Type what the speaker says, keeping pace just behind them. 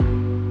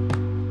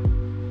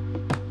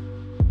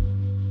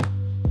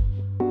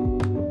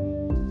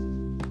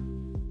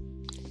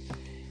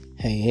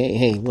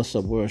Hey, what's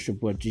up, world? It's your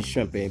boy G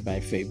Shrimp, everybody,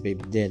 favorite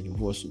baby daddy, the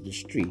voice of the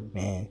street,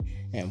 man.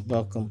 And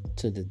welcome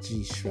to the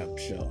G Shrimp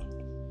Show.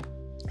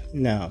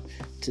 Now,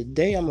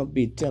 today I'm going to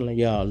be telling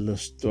y'all a little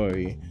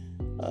story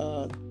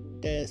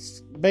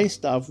that's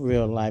based off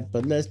real life,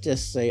 but let's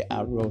just say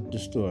I wrote the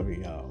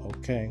story, y'all,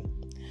 okay?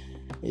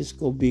 It's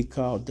going to be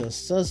called The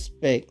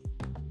Suspect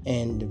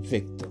and the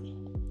Victim.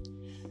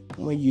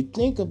 When you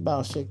think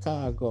about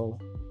Chicago,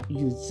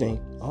 you think,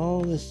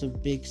 oh, it's a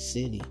big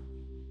city.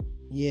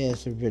 Yeah,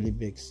 it's a really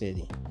big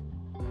city.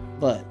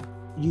 But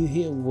you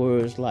hear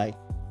words like,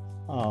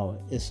 oh,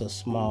 it's a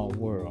small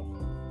world.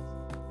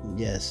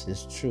 Yes,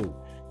 it's true.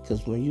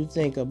 Because when you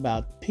think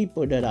about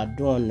people that are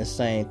doing the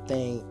same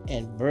thing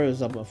and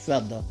birds of a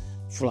feather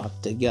flock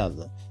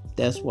together,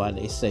 that's why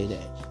they say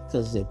that.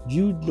 Because if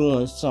you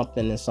doing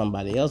something and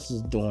somebody else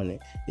is doing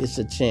it, it's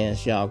a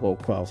chance y'all go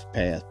cross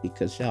paths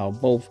because y'all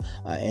both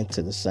are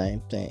into the same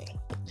thing.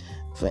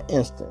 For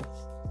instance,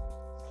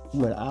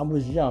 when I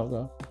was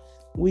younger,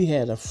 we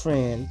had a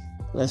friend,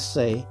 let's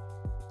say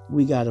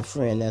we got a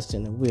friend that's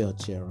in a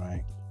wheelchair,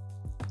 right?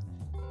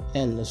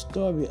 And the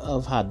story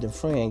of how the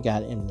friend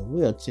got in the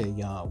wheelchair,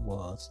 y'all,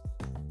 was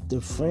the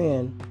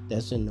friend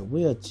that's in the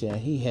wheelchair,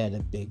 he had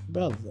a big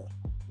brother.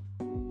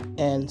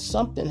 And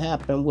something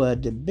happened where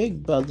the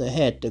big brother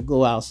had to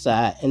go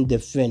outside and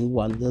defend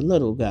one of the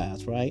little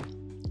guys, right?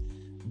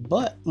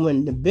 But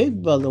when the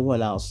big brother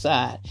went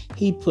outside,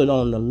 he put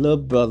on the little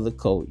brother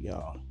coat,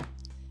 y'all,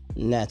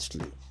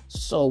 naturally.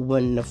 So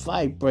when the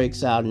fight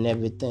breaks out and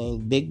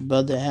everything, big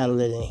brother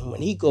handled it. And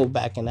when he go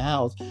back in the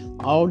house,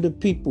 all the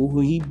people who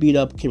he beat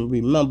up can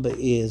remember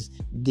is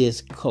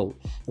this coat.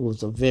 It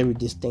was a very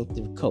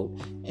distinctive coat.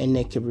 And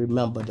they can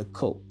remember the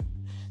coat.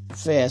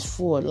 Fast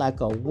forward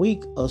like a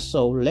week or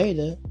so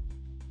later,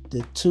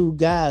 the two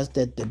guys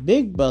that the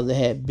big brother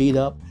had beat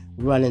up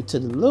run into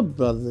the little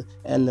brother.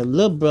 And the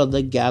little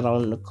brother got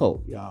on the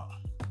coat, y'all.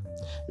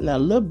 Now,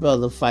 little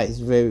brother fights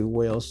very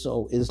well,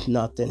 so it's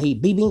nothing. He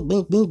bing,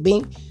 bing, bing,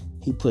 bing.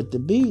 He put the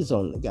bees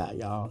on the guy,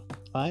 y'all,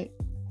 right?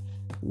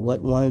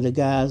 What one of the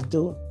guys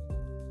do?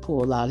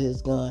 Pull out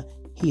his gun.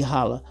 He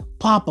holler,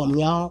 pop him,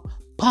 y'all.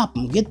 Pop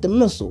him. Get the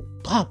missile.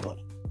 Pop him.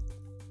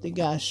 The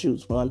guy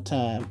shoots one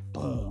time.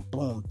 Boom,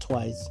 boom,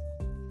 twice.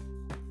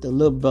 The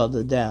little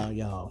brother down,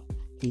 y'all.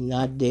 He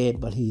not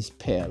dead, but he's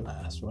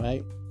paralyzed,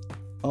 right?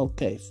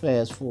 Okay,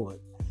 fast forward.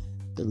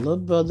 The little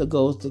brother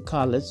goes to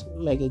college,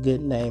 make a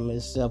good name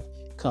himself,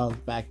 comes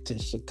back to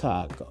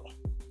Chicago.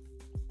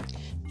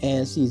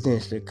 As he's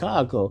in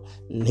Chicago,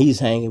 and he's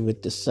hanging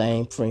with the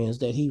same friends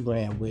that he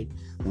ran with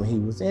when he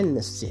was in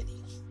the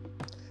city.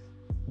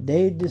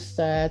 They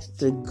decide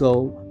to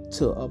go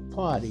to a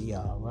party,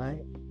 y'all,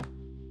 right?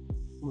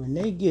 When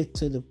they get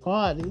to the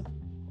party,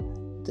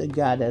 the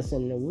guy that's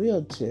in the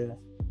wheelchair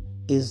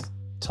is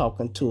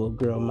talking to a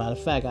girl. Matter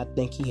of fact, I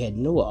think he had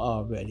knew her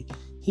already.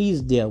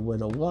 He's there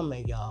with a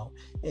woman, y'all,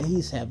 and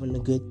he's having a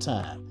good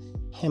time.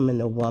 Him and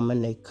the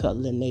woman, they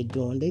cuddling,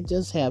 they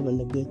just having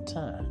a good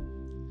time.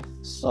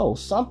 So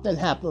something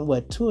happened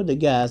where two of the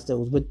guys that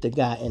was with the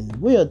guy in the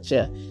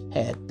wheelchair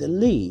had to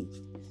leave.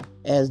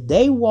 As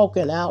they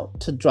walking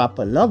out to drop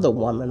another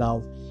woman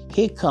off,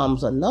 here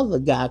comes another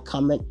guy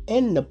coming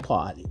in the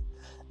party.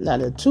 Now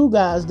the two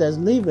guys that's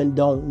leaving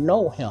don't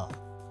know him.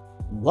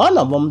 One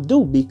of them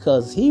do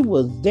because he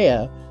was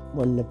there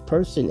when the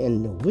person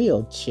in the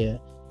wheelchair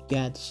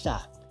got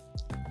shot.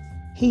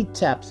 He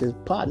taps his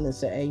partner and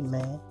say, hey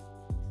man.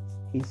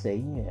 He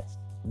said, yeah,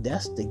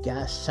 that's the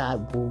guy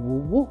shot woo woo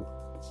woo.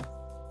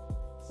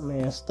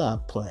 Man,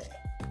 stop playing.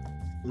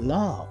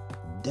 No,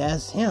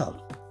 that's him.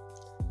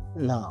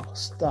 No,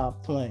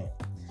 stop playing.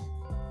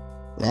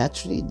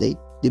 Naturally, they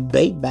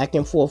debate back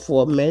and forth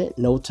for a minute.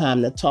 No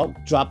time to talk.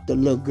 Drop the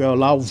little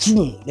girl off.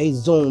 Zoom. They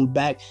zoom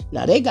back.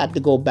 Now they got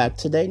to go back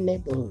to their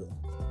neighborhood.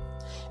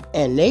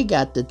 And they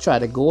got to try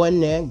to go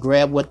in there and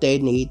grab what they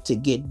need to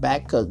get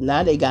back. Because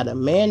now they got a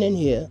man in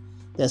here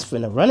that's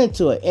finna run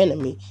into an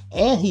enemy.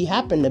 And he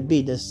happened to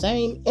be the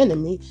same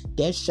enemy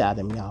that shot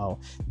him, y'all.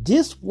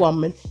 This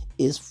woman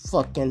is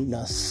fucking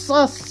the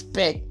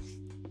suspect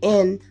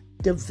and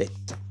the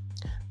victim.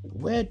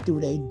 Where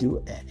do they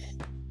do that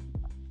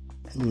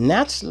at?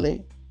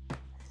 Naturally,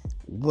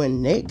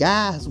 when they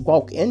guys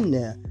walk in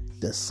there,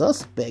 the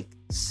suspect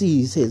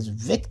sees his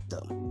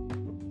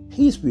victim.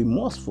 He's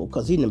remorseful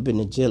because he done been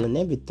in jail and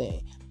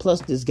everything.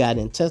 Plus, this guy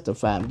didn't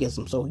testify against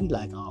him. So he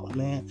like, oh,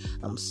 man,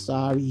 I'm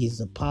sorry. He's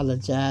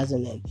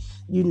apologizing. And,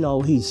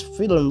 he's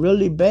feeling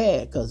really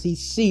bad because he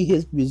see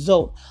his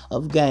result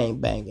of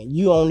gangbanging.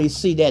 You only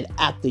see that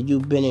after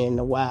you've been in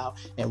a while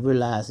and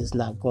realize it's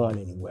not going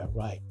anywhere,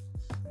 right?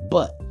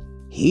 But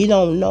he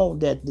don't know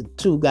that the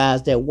two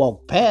guys that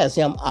walk past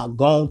him are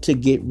going to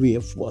get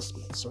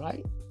reinforcements,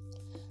 right?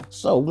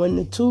 So when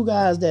the two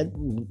guys that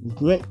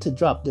went to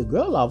drop the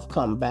girl off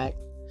come back,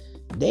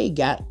 they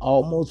got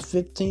almost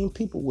 15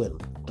 people with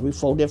them.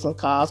 3-4 different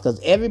cars because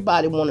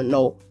everybody want to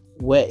know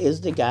where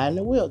is the guy in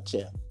the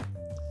wheelchair.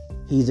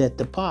 He's at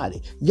the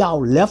party.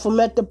 Y'all left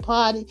him at the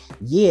party?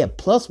 Yeah,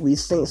 plus we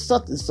seen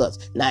such and such.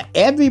 Now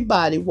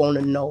everybody want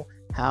to know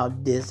how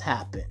this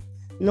happened.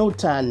 No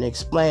time to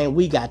explain.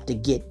 We got to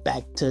get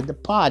back to the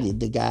party,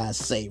 the guys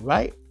say,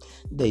 right?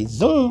 They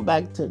zoom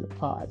back to the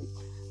party.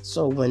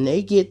 So when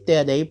they get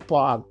there, they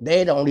park.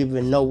 They don't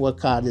even know what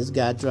car this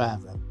guy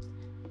driving.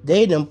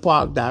 They done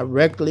park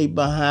directly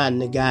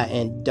behind the guy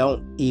and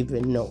don't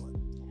even know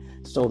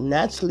it. So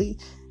naturally,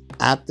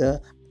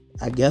 after,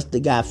 I guess the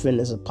guy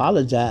finished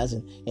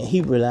apologizing and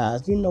he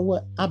realized, you know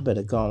what? I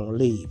better go and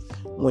leave.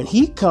 When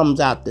he comes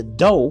out the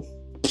door,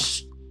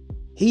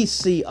 he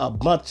see a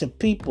bunch of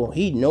people.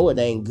 He know it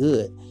ain't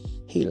good.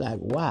 He like,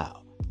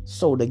 wow.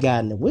 So the guy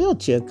in the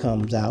wheelchair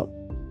comes out.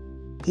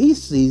 He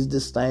sees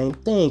the same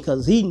thing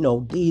because he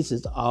know these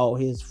is all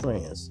his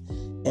friends.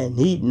 And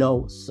he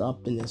knows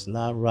something is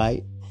not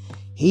right.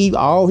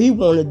 All he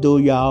want to do,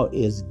 y'all,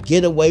 is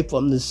get away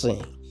from the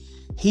scene.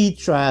 He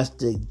tries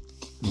to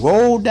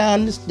roll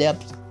down the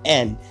steps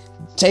and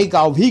take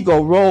off. He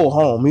go roll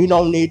home. He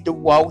don't need to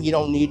walk. He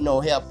don't need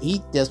no help.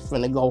 He just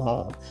finna go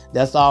home.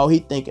 That's all he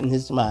think in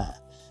his mind.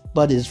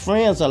 But his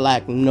friends are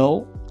like,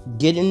 no,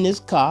 get in this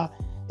car.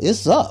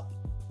 It's up.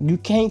 You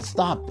can't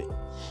stop it.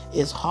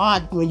 It's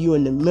hard when you're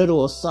in the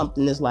middle of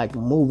something that's like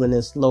moving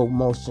in slow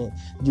motion.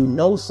 You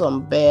know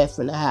something bad's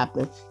finna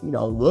happen. You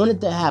don't want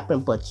it to happen,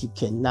 but you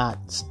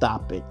cannot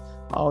stop it.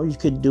 All you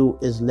could do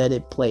is let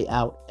it play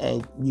out,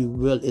 and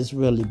it's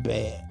really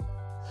bad.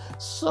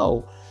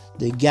 So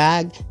the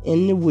guy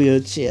in the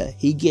wheelchair,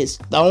 he gets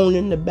thrown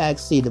in the back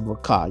seat of a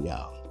car,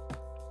 y'all.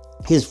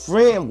 His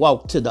friend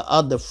walked to the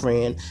other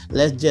friend.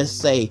 Let's just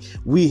say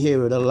we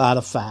hear it a lot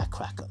of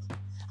firecracker.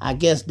 I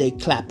guess they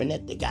clapping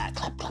at the guy.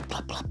 Clap, clap,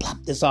 clap, clap, clap.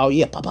 That's all,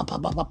 yeah, pop, pop,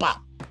 pop, pop, pop,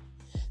 pop.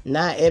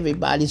 Now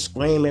everybody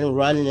screaming,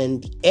 running,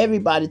 and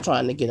everybody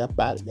trying to get up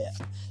out of there.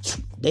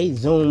 They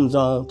zooms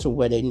on to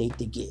where they need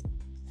to get.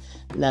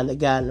 Now the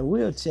guy in the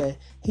wheelchair,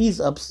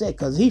 he's upset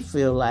because he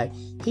feel like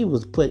he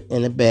was put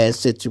in a bad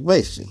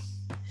situation.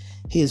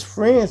 His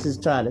friends is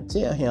trying to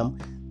tell him,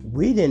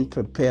 we didn't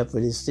prepare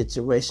for this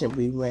situation.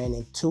 We ran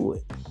into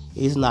it.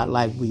 It's not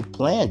like we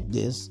planned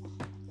this.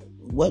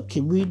 What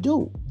can we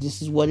do?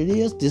 This is what it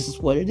is. This is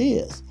what it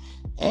is.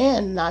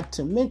 And not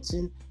to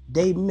mention,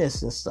 they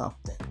missing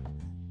something.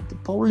 The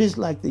police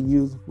like to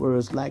use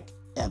words like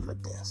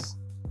evidence.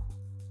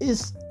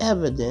 It's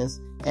evidence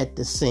at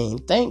the scene.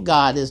 Thank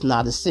God it's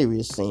not a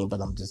serious scene, but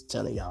I'm just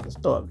telling y'all the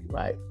story,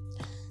 right?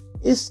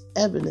 It's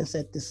evidence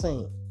at the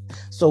scene.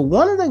 So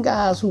one of the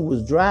guys who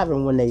was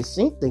driving when they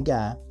seen the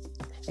guy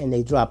and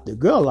they dropped the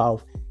girl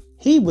off,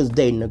 he was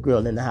dating a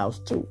girl in the house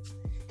too.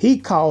 He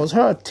calls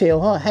her,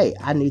 tell her, hey,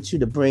 I need you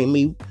to bring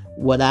me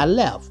what I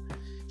left.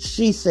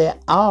 She said,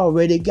 I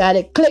already got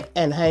it, click,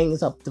 and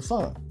hangs up the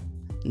phone.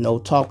 No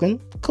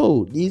talking,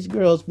 cool. These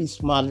girls be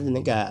smarter than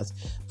the guys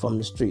from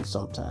the street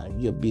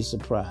sometimes. You'll be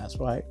surprised,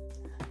 right?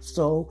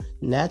 So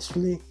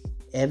naturally,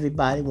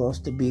 everybody wants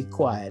to be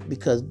quiet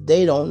because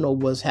they don't know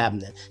what's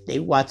happening. They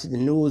watch the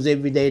news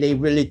every day. They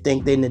really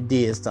think they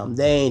did something.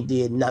 They ain't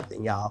did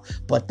nothing, y'all.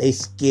 But they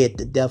scared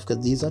to death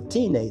because these are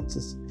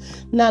teenagers.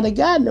 Now, the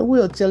guy in the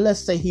wheelchair, let's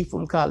say he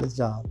from college,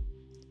 y'all.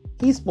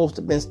 He's supposed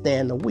to have been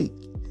staying a week.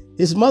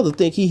 His mother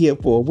think he here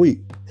for a week.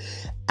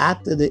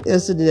 After the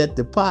incident at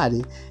the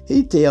party,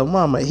 he tell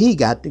mama he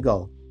got to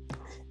go.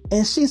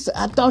 And she said,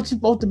 I thought you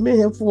supposed to be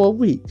here for a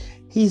week.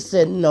 He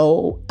said,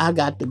 no, I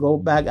got to go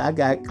back. I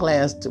got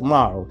class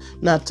tomorrow.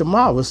 Now,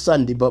 tomorrow's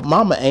Sunday, but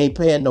mama ain't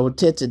paying no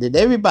attention to it.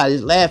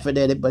 Everybody's laughing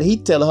at it, but he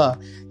tell her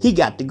he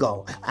got to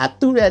go. I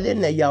threw that in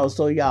there, y'all,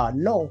 so y'all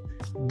know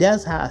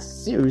that's how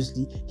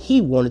seriously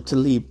he wanted to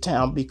leave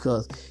town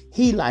because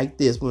he like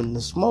this. When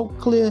the smoke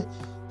clear,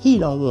 he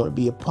don't want to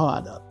be a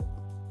part of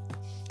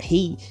it.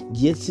 He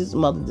gets his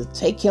mother to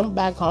take him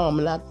back home,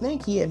 and I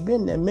think he had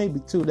been there maybe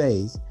 2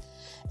 days.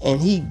 And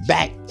he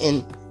back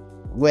in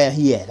where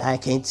he at. I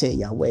can't tell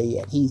y'all where he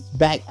at. He's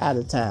back out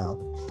of town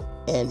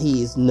and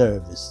he is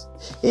nervous.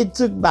 It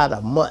took about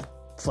a month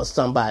for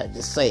somebody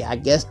to say. I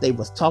guess they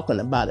was talking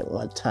about it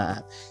one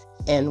time.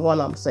 And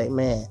one of them say,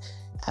 man,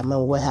 I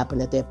remember what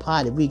happened at that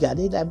party. We got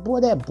it. That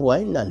boy,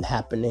 ain't nothing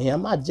happened to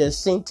him. I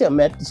just seen him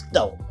at the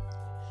store.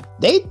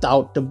 They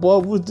thought the boy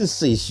was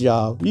deceased,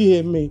 y'all. You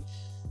hear me?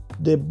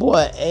 The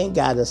boy ain't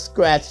got a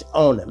scratch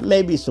on it.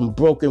 Maybe some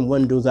broken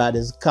windows out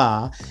his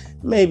car.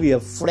 Maybe a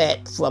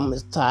flat from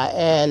his tire.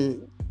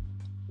 And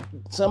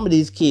some of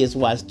these kids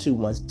watch too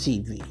much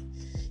TV.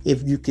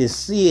 If you can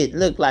see it,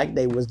 look like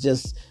they was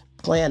just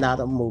playing out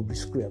a movie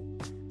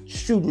script.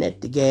 Shooting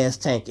at the gas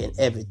tank and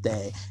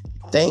everything.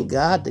 Thank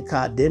God the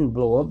car didn't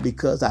blow up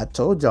because I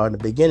told y'all in the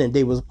beginning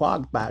they was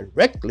parked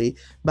directly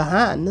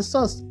behind the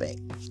suspect.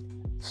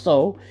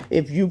 So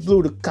if you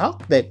blew the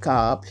cockpit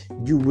car up,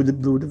 you would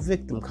have blew the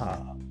victim car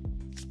up.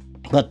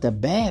 But the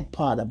bad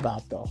part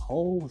about the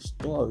whole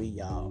story,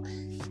 y'all,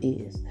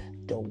 is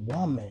the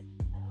woman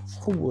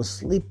who was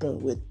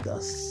sleeping with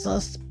the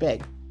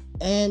suspect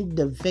and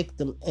the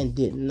victim and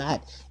did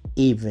not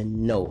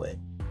even know it.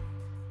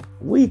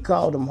 We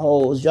call them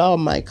hoes. Y'all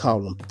might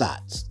call them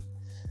thoughts.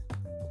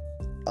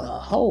 A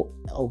hoe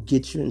will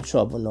get you in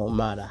trouble no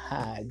matter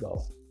how it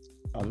go.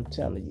 I'm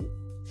telling you.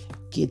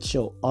 get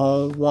your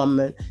own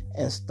woman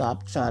and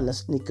stop trying to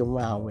sneak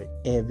around with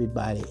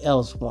everybody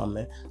else's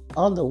woman.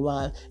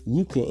 Otherwise,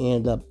 you can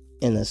end up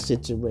in a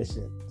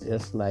situation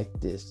just like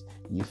this.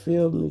 You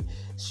feel me?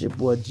 It's your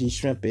boy G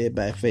Shrimp,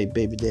 everybody favorite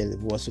baby daddy,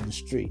 voice of the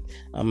street.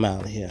 I'm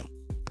out of here.